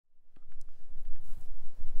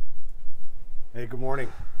Hey, good morning.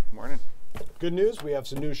 Good morning. Good news, we have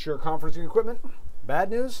some new Shure conferencing equipment. Bad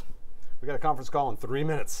news, we got a conference call in 3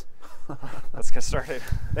 minutes. Let's get started.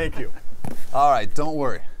 Thank you. All right, don't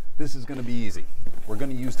worry. This is going to be easy. We're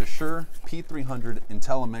going to use the Shure P300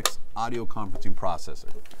 IntelliMix audio conferencing processor.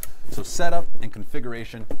 So setup and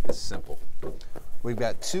configuration is simple. We've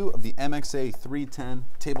got two of the MXA 310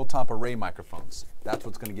 tabletop array microphones. That's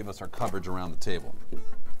what's going to give us our coverage around the table.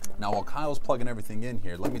 Now, while Kyle's plugging everything in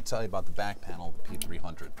here, let me tell you about the back panel of the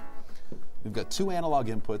P300. We've got two analog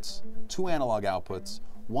inputs, two analog outputs,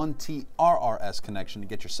 one TRRS connection to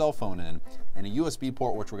get your cell phone in, and a USB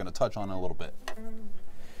port, which we're going to touch on in a little bit.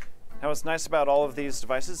 Now, what's nice about all of these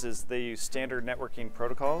devices is they use standard networking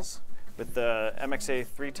protocols with the MXA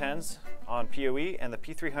 310s on PoE and the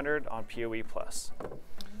P300 on PoE+.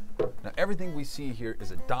 Now, everything we see here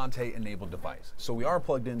is a Dante-enabled device, so we are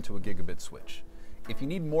plugged into a gigabit switch. If you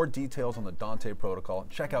need more details on the Dante protocol,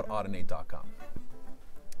 check out Audinate.com.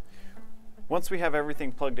 Once we have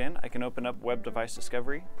everything plugged in, I can open up Web Device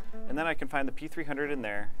Discovery, and then I can find the P300 in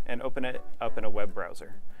there and open it up in a web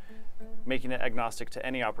browser, making it agnostic to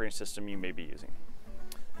any operating system you may be using.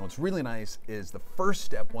 And what's really nice is the first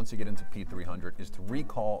step once you get into P300 is to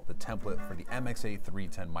recall the template for the MXA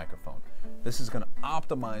 310 microphone. This is going to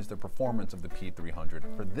optimize the performance of the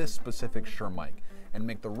P300 for this specific Shure mic and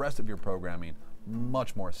make the rest of your programming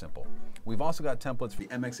much more simple. We've also got templates for the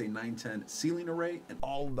MXA 910 ceiling array and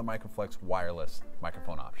all of the Microflex wireless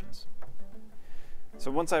microphone options. So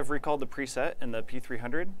once I've recalled the preset in the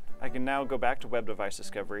P300, I can now go back to Web Device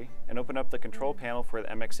Discovery and open up the control panel for the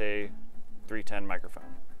MXA 310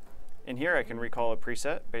 microphone. In here I can recall a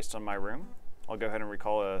preset based on my room. I'll go ahead and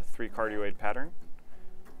recall a 3 cardioid pattern,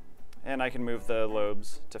 and I can move the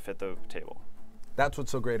lobes to fit the table. That's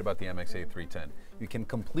what's so great about the MXA 310. You can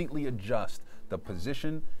completely adjust the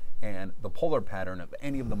position and the polar pattern of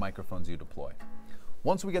any of the microphones you deploy.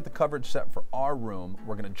 Once we get the coverage set for our room,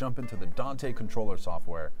 we're going to jump into the Dante controller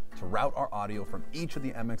software to route our audio from each of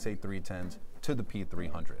the MXA 310s to the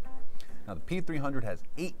P300. Now, the P300 has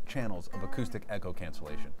 8 channels of acoustic echo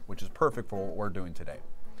cancellation, which is perfect for what we're doing today.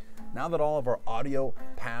 Now that all of our audio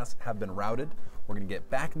paths have been routed, we're going to get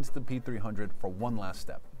back into the P300 for one last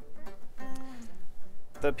step.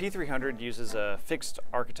 The P300 uses a fixed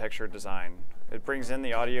architecture design. It brings in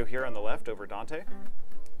the audio here on the left over Dante,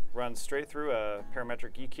 runs straight through a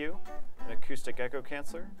parametric EQ, an acoustic echo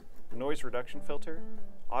canceller, noise reduction filter,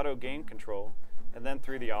 auto gain control, and then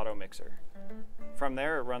through the auto mixer. From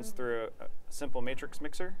there, it runs through a simple matrix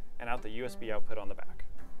mixer and out the USB output on the back.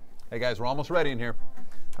 Hey guys, we're almost ready in here.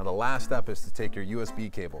 Now the last step is to take your USB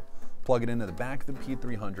cable, plug it into the back of the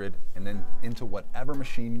P300, and then into whatever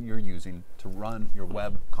machine you're using to run your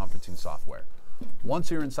web conferencing software. Once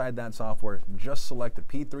you're inside that software, just select the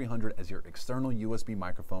P300 as your external USB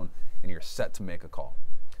microphone and you're set to make a call.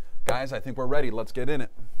 Guys, I think we're ready. Let's get in it.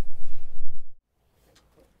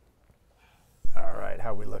 All right,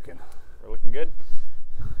 how are we looking? We're looking good.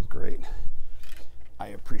 Great. I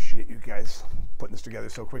appreciate you guys putting this together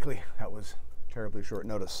so quickly. That was terribly short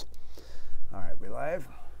notice. All right, we live?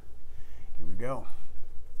 Here we go.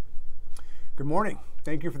 Good morning.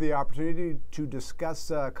 Thank you for the opportunity to discuss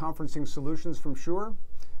conferencing solutions from Shure,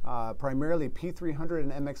 primarily P300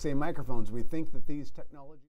 and MXA microphones. We think that these technologies